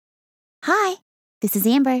Hi, this is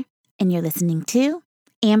Amber, and you're listening to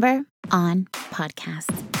Amber on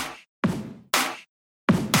Podcast.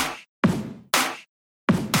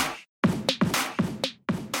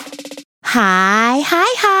 Hi.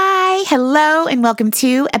 Hello, and welcome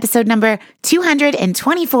to episode number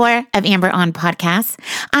 224 of Amber on Podcast.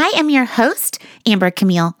 I am your host, Amber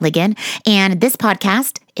Camille Ligon, and this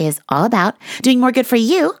podcast is all about doing more good for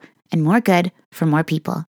you and more good for more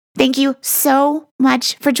people. Thank you so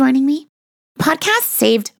much for joining me. Podcasts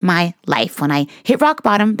saved my life when I hit rock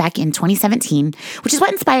bottom back in 2017, which is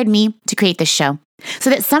what inspired me to create this show,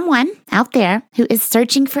 so that someone out there who is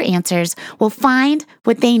searching for answers will find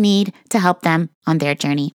what they need to help them on their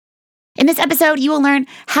journey. In this episode, you will learn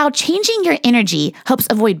how changing your energy helps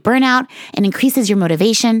avoid burnout and increases your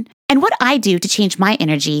motivation, and what I do to change my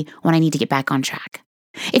energy when I need to get back on track.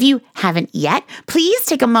 If you haven't yet, please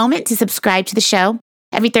take a moment to subscribe to the show.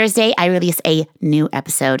 Every Thursday, I release a new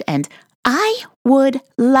episode, and I would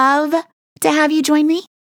love to have you join me.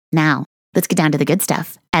 Now, let's get down to the good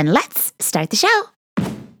stuff and let's start the show.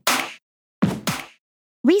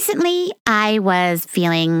 Recently, I was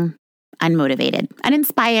feeling unmotivated,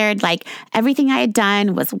 uninspired, like everything I had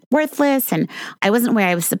done was worthless and I wasn't where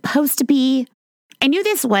I was supposed to be. I knew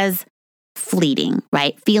this was fleeting,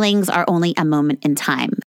 right? Feelings are only a moment in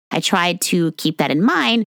time. I tried to keep that in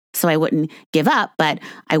mind so I wouldn't give up, but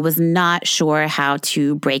I was not sure how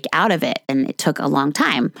to break out of it, and it took a long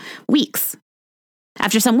time, weeks.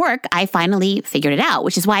 After some work, I finally figured it out,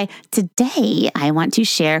 which is why today I want to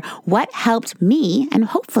share what helped me, and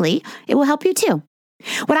hopefully it will help you too.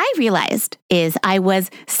 What I realized is I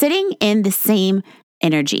was sitting in the same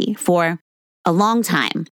energy for a long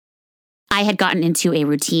time. I had gotten into a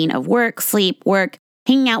routine of work, sleep, work,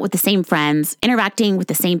 hanging out with the same friends, interacting with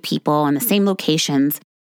the same people in the same locations,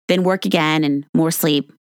 then work again and more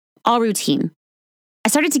sleep, all routine. I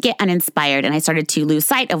started to get uninspired and I started to lose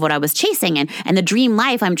sight of what I was chasing and the dream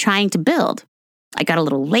life I'm trying to build. I got a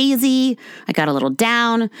little lazy. I got a little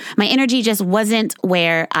down. My energy just wasn't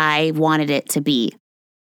where I wanted it to be.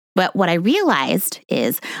 But what I realized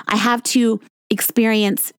is I have to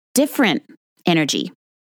experience different energy.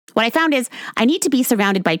 What I found is I need to be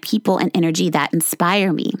surrounded by people and energy that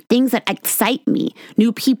inspire me, things that excite me,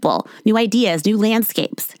 new people, new ideas, new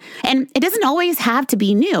landscapes. And it doesn't always have to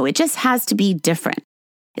be new. It just has to be different.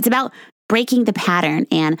 It's about breaking the pattern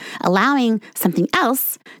and allowing something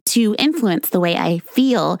else to influence the way I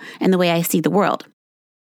feel and the way I see the world.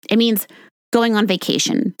 It means going on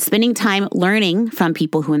vacation, spending time learning from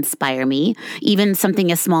people who inspire me, even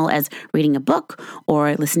something as small as reading a book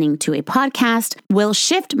or listening to a podcast will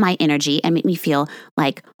shift my energy and make me feel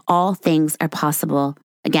like all things are possible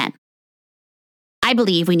again. I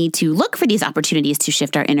believe we need to look for these opportunities to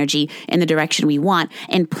shift our energy in the direction we want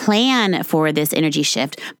and plan for this energy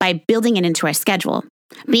shift by building it into our schedule.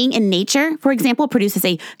 Being in nature, for example, produces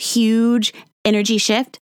a huge energy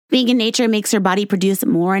shift. Being in nature makes your body produce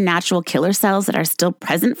more natural killer cells that are still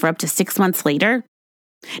present for up to 6 months later.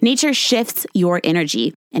 Nature shifts your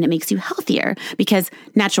energy and it makes you healthier because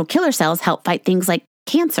natural killer cells help fight things like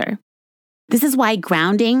cancer. This is why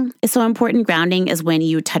grounding is so important. Grounding is when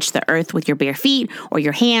you touch the earth with your bare feet or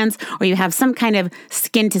your hands, or you have some kind of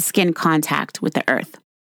skin-to-skin contact with the earth.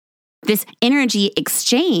 This energy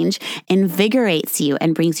exchange invigorates you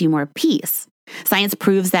and brings you more peace. Science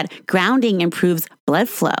proves that grounding improves blood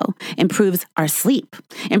flow, improves our sleep,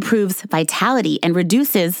 improves vitality, and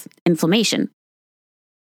reduces inflammation.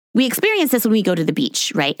 We experience this when we go to the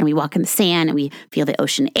beach, right? And we walk in the sand and we feel the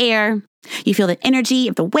ocean air. You feel the energy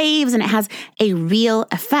of the waves, and it has a real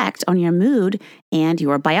effect on your mood and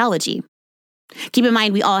your biology. Keep in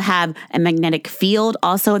mind, we all have a magnetic field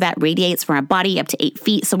also that radiates from our body up to 8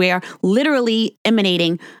 feet. So we are literally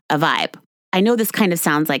emanating a vibe. I know this kind of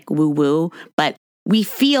sounds like woo-woo, but we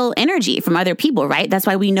feel energy from other people, right? That's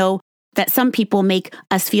why we know that some people make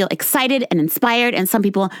us feel excited and inspired, and some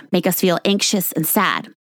people make us feel anxious and sad,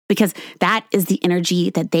 because that is the energy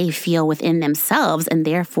that they feel within themselves and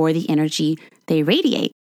therefore the energy they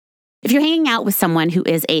radiate. If you're hanging out with someone who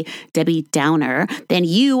is a Debbie Downer, then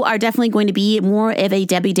you are definitely going to be more of a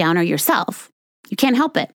Debbie Downer yourself. You can't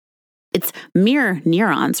help it. It's mirror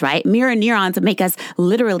neurons, right? Mirror neurons make us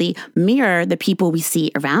literally mirror the people we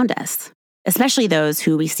see around us, especially those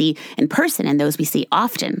who we see in person and those we see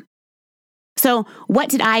often. So what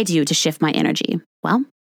did I do to shift my energy? Well,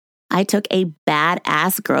 I took a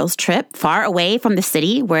badass girls trip far away from the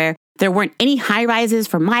city where there weren't any high rises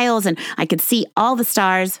for miles and I could see all the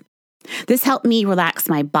stars. This helped me relax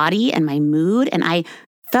my body and my mood, and I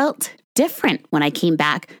felt different when I came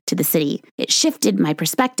back to the city. It shifted my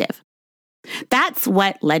perspective. That's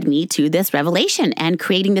what led me to this revelation and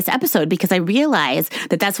creating this episode, because I realized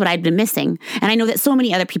that that's what I'd been missing. And I know that so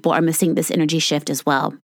many other people are missing this energy shift as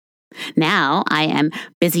well. Now I am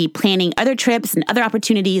busy planning other trips and other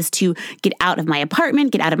opportunities to get out of my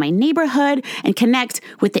apartment, get out of my neighborhood, and connect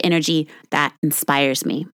with the energy that inspires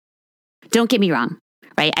me. Don't get me wrong,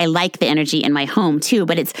 right? I like the energy in my home too,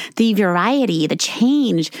 but it's the variety, the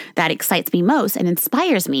change that excites me most and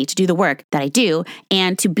inspires me to do the work that I do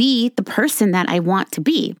and to be the person that I want to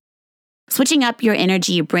be. Switching up your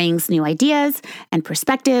energy brings new ideas and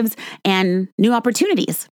perspectives and new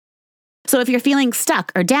opportunities. So if you're feeling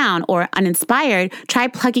stuck or down or uninspired, try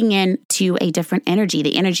plugging in to a different energy,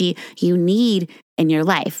 the energy you need in your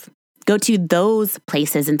life. Go to those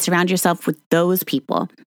places and surround yourself with those people.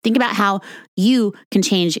 Think about how you can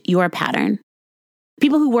change your pattern.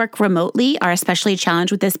 People who work remotely are especially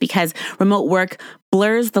challenged with this because remote work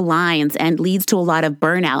blurs the lines and leads to a lot of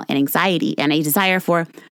burnout and anxiety and a desire for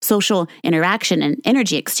social interaction and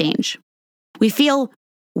energy exchange. We feel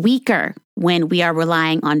weaker when we are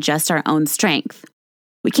relying on just our own strength.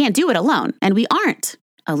 We can't do it alone, and we aren't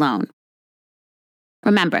alone.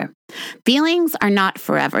 Remember, feelings are not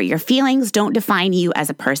forever. Your feelings don't define you as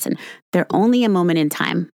a person. They're only a moment in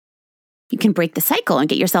time. You can break the cycle and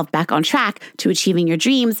get yourself back on track to achieving your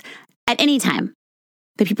dreams at any time.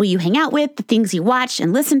 The people you hang out with, the things you watch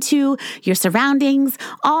and listen to, your surroundings,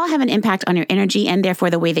 all have an impact on your energy and therefore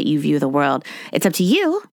the way that you view the world. It's up to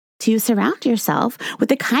you to surround yourself with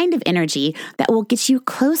the kind of energy that will get you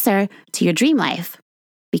closer to your dream life,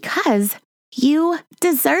 because you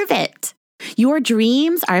deserve it. Your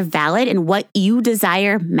dreams are valid and what you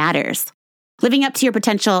desire matters. Living up to your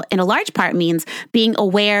potential in a large part means being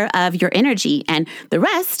aware of your energy, and the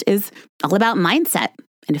rest is all about mindset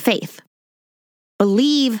and faith.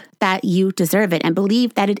 Believe that you deserve it and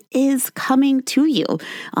believe that it is coming to you.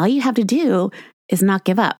 All you have to do is not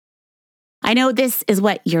give up. I know this is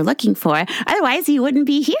what you're looking for. Otherwise, you wouldn't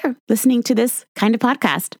be here listening to this kind of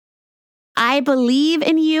podcast. I believe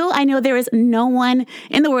in you. I know there is no one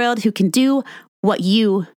in the world who can do what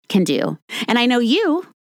you can do. And I know you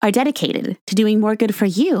are dedicated to doing more good for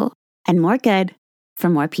you and more good for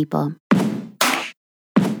more people.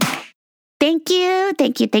 Thank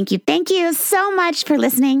you so much for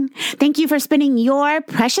listening. Thank you for spending your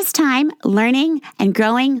precious time learning and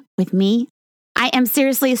growing with me. I am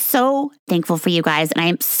seriously so thankful for you guys, and I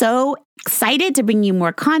am so excited to bring you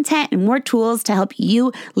more content and more tools to help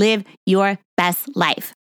you live your best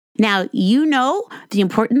life. Now, you know the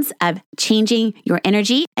importance of changing your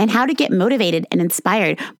energy and how to get motivated and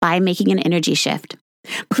inspired by making an energy shift.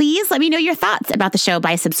 Please let me know your thoughts about the show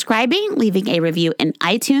by subscribing, leaving a review in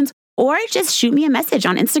iTunes, or just shoot me a message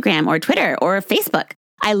on Instagram or Twitter or Facebook.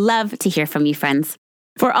 I love to hear from you, friends.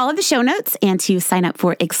 For all of the show notes and to sign up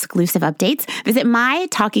for exclusive updates, visit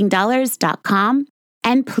mytalkingdollars.com.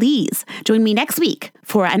 And please join me next week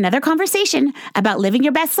for another conversation about living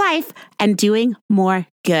your best life and doing more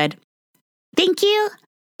good. Thank you.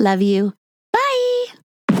 Love you.